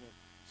happening.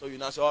 So you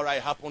now say, all right,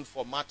 it happened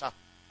for matter.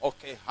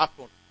 Okay,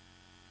 happened.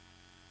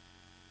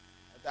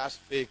 That's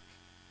fake.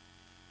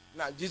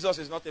 Now, Jesus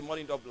is not a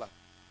money doubler.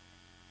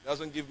 He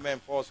doesn't give men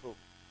false hope.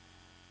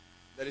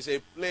 There is a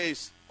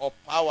place of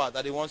power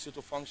that he wants you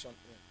to function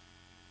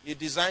in. He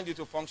designed you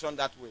to function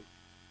that way.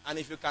 And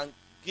if you can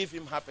give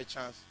him half a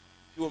chance,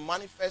 he will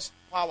manifest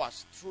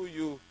powers through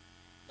you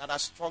that are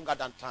stronger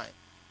than time.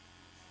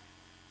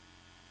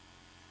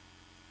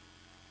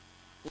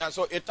 And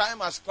so a time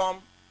has come.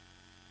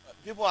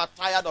 People are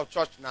tired of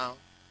church now.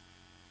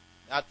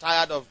 They are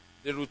tired of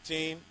the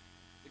routine.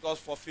 Because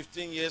for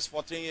 15 years,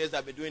 14 years,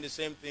 they've been doing the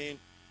same thing.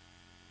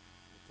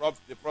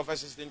 The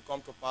prophecies didn't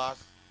come to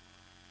pass.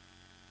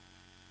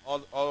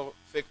 All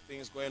fake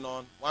things going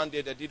on. One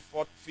day they did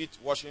feet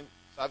washing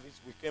service.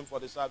 We came for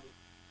the service.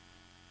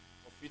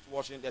 For feet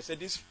washing. They said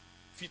this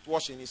feet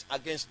washing is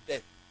against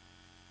death.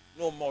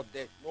 No more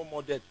death. No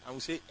more death. And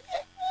we say, I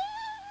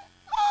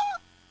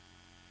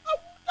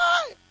will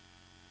die.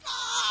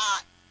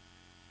 God.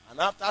 And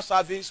after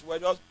service, we're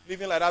just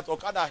living like that.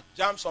 Okada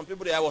jammed some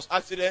people. There was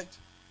accident.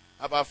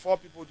 About 4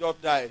 people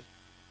just died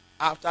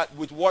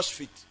with washed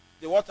feet.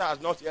 The water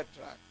has not yet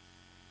dried.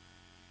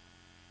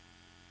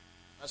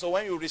 And so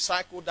when you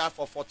recycle that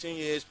for 14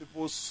 years,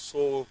 people's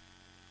soul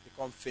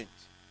become faint.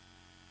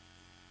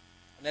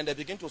 And then they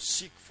begin to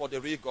seek for the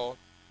real God.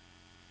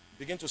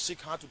 Begin to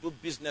seek how to do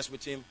business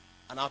with him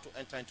and how to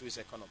enter into his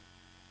economy.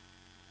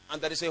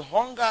 And there is a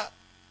hunger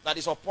that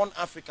is upon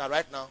Africa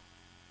right now.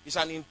 It's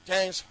an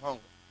intense hunger.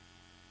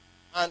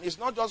 And it's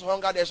not just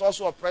hunger, there's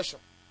also oppression.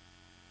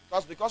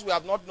 Because we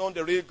have not known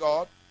the real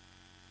God,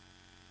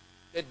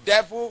 the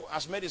devil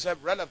has made himself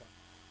relevant.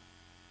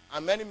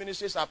 And many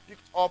ministries have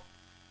picked up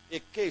a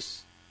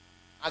case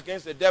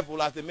against the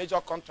devil as the major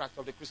contract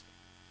of the Christian.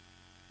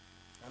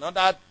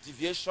 Another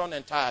deviation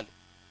entirely.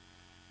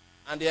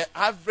 And the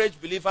average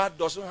believer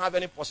doesn't have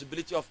any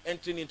possibility of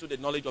entering into the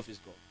knowledge of his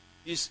God.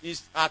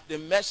 He's at the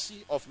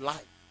mercy of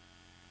life.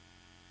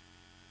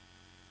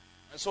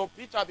 And so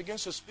Peter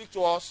begins to speak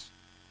to us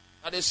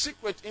that the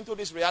secret into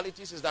these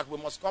realities is that we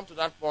must come to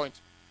that point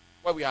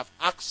where we have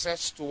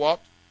access to what?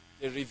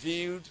 The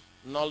revealed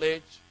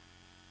knowledge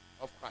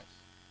of Christ.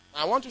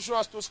 Now, I want to show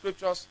us 2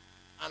 scriptures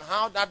and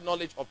how that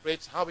knowledge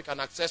operates, how we can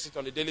access it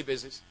on a daily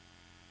basis.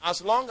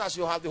 As long as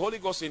you have the Holy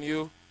Ghost in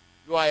you,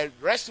 you are a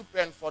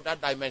recipient for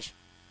that dimension.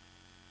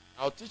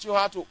 I'll teach you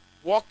how to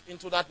walk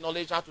into that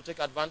knowledge, how to take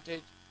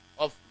advantage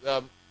of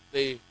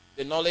the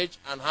knowledge,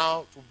 and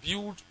how to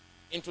build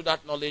into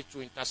that knowledge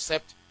to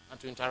intercept and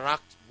to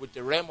interact with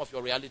the realm of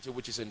your reality,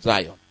 which is in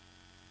Zion.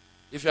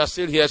 If you are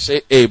still here,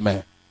 say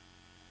amen.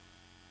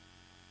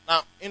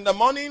 Now, in the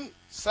morning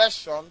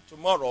session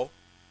tomorrow,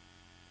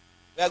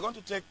 we are going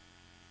to take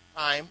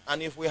time,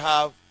 and if we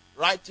have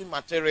writing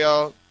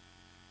material,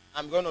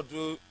 I'm going to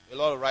do a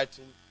lot of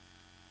writing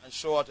and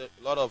show out a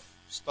lot of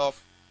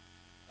stuff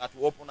that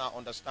will open our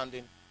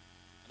understanding.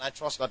 And I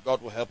trust that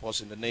God will help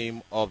us in the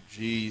name of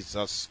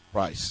Jesus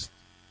Christ.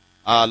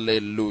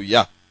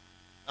 Hallelujah.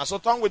 And so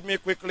turn with me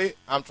quickly.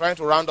 I'm trying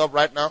to round up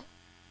right now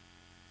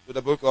to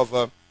the book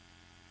of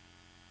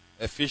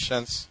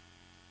Ephesians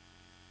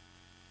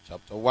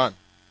chapter 1.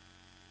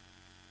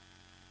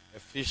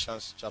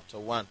 Ephesians chapter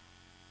 1.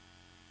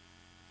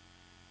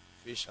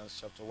 Ephesians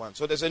chapter 1.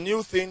 So there's a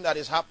new thing that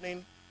is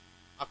happening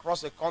across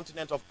the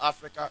continent of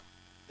Africa.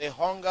 The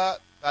hunger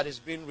that is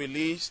being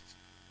released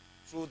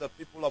through the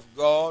people of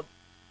God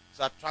is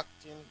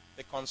attracting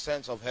the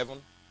consents of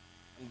heaven.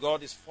 And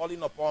God is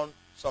falling upon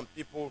some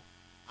people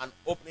and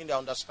opening their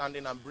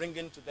understanding and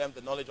bringing to them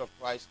the knowledge of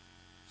Christ,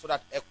 so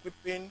that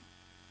equipping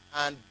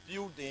and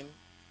building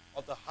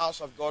of the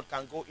house of God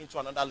can go into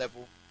another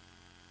level.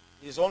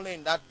 It is only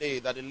in that day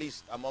that the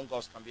least among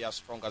us can be as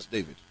strong as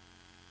David.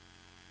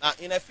 Now,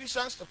 in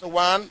Ephesians chapter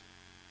 1,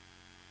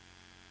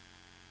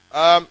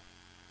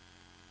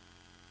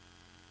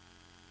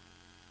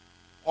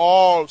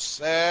 Paul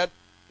said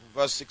in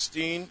verse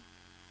 16,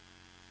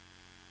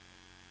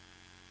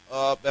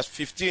 verse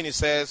 15, he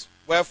says,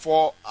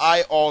 "Wherefore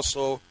I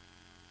also,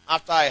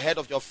 after I heard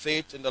of your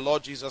faith in the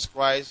Lord Jesus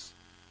Christ,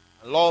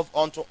 and love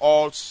unto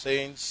all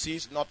saints,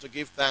 cease not to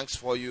give thanks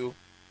for you,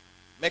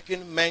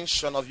 making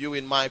mention of you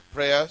in my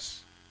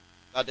prayers,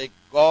 that the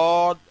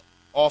God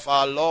of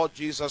our Lord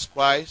Jesus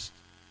Christ,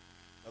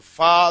 the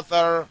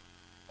Father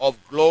of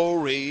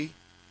glory,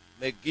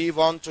 may give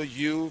unto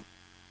you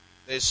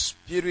the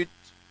spirit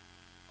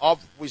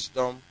of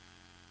wisdom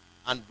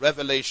and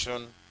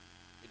revelation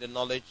in the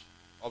knowledge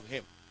of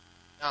him."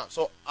 Now,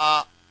 so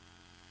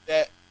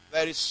there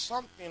is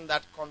something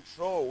that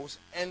controls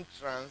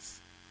entrance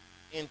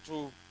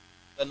into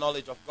the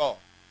knowledge of God.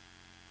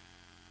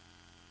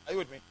 Are you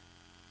with me?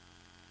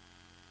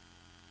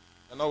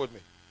 You're not with me?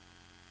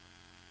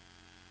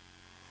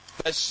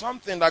 There's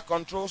something that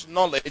controls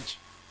knowledge,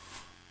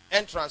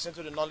 entrance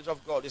into the knowledge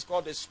of God. It's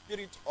called the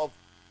spirit of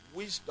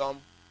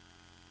wisdom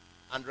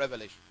and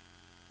revelation.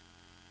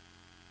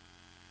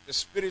 The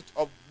spirit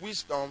of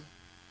wisdom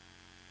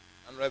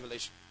and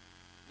revelation.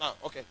 Now,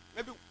 okay,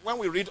 maybe when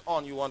we read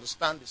on, you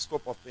understand the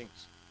scope of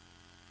things.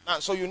 Now,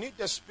 so you need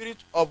the spirit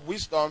of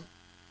wisdom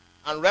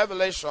and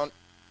revelation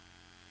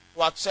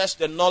to access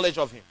the knowledge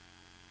of him.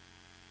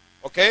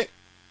 Okay?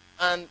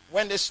 And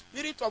when the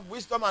spirit of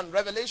wisdom and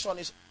revelation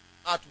is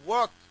at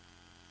work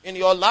in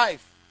your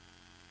life,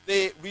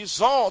 the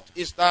result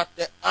is that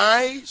the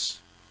eyes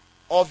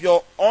of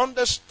your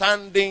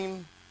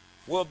understanding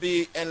will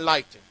be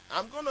enlightened.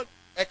 I'm going to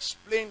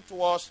explain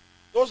to us,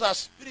 those are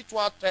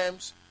spiritual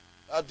terms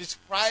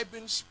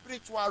describing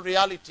spiritual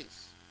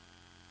realities.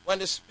 When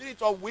the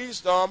spirit of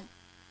wisdom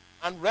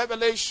and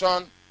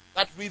revelation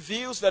that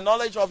reveals the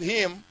knowledge of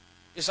him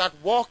is at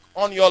work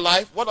on your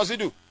life, what does it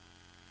do?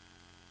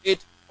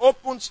 It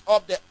opens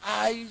up the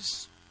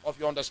eyes of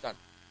your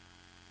understanding.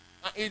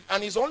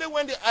 And it's only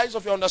when the eyes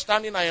of your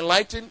understanding are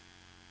enlightened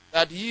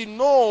that ye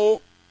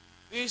know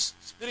these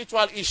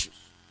spiritual issues.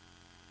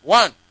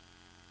 One,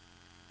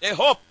 the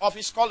hope of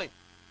his calling.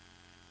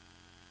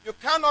 You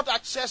cannot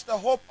access the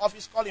hope of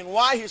his calling.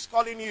 Why he's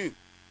calling you.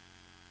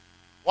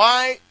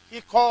 Why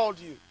he called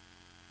you.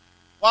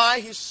 Why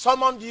he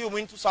summoned you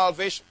into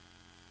salvation.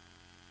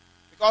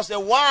 Because the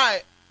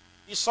why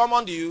he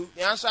summoned you,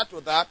 the answer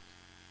to that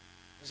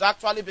is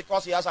actually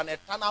because he has an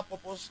eternal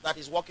purpose that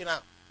is working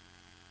out.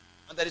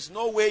 And there is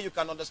no way you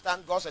can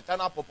understand God's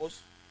eternal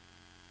purpose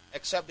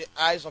except the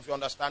eyes of your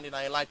understanding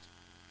are enlightened.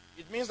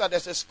 It means that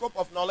there's a scope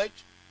of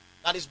knowledge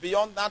that is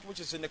beyond that which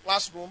is in the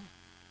classroom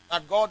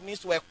that God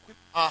needs to equip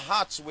our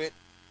hearts with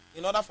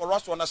in order for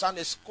us to understand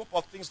the scope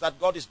of things that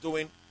God is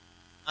doing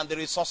and the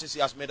resources he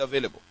has made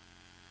available.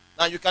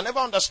 Now, you can never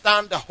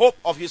understand the hope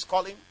of his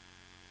calling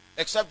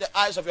except the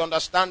eyes of your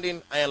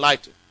understanding are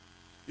enlightened.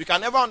 You can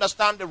never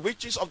understand the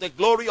riches of the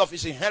glory of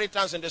his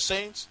inheritance in the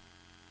saints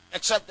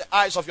except the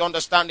eyes of your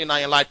understanding are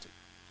enlightened.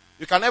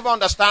 You can never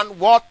understand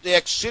what the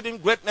exceeding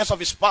greatness of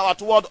his power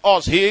toward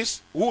us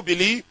is, who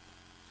believe,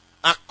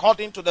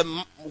 according to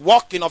the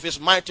working of his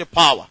mighty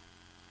power,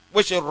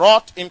 which he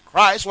wrought in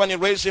Christ when he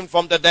raised him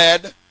from the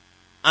dead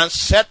and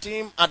set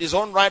him at his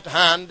own right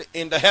hand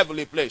in the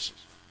heavenly places.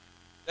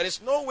 There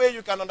is no way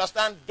you can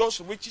understand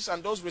those riches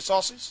and those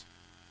resources.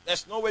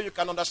 There's no way you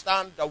can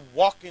understand the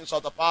workings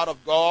of the power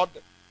of God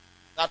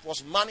that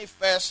was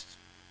manifest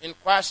in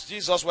Christ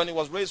Jesus when he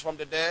was raised from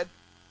the dead.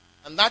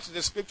 And that's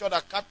the scripture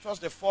that captures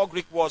the 4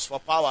 Greek words for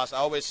power, as I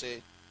always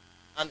say.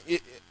 And,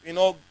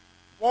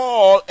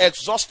 Paul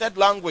exhausted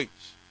language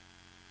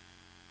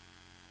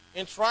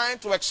in trying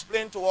to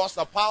explain to us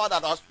the power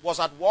that was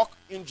at work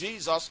in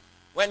Jesus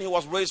when he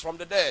was raised from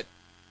the dead.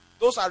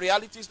 Those are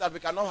realities that we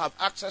cannot have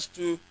access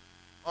to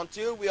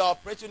until we are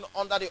operating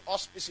under the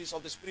auspices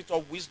of the spirit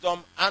of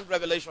wisdom and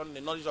revelation in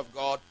the knowledge of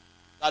God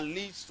that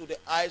leads to the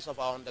eyes of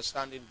our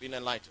understanding being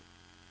enlightened.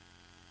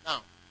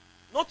 Now,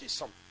 notice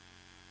something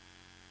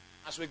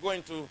as we go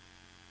into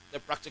the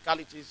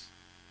practicalities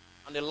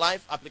and the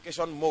life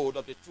application mode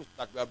of the truth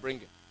that we are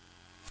bringing.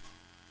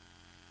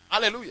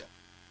 Hallelujah.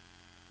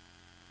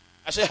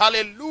 I say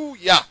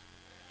hallelujah.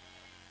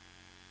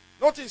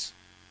 Notice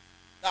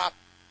that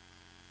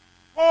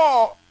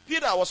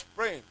Peter was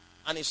praying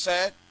and he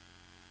said,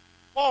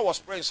 Paul was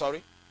praying,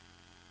 sorry.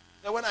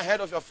 So when I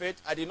heard of your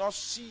faith, I did not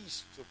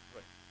cease to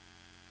pray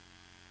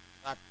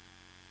that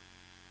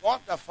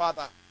God the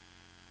Father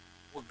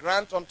will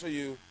grant unto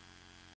you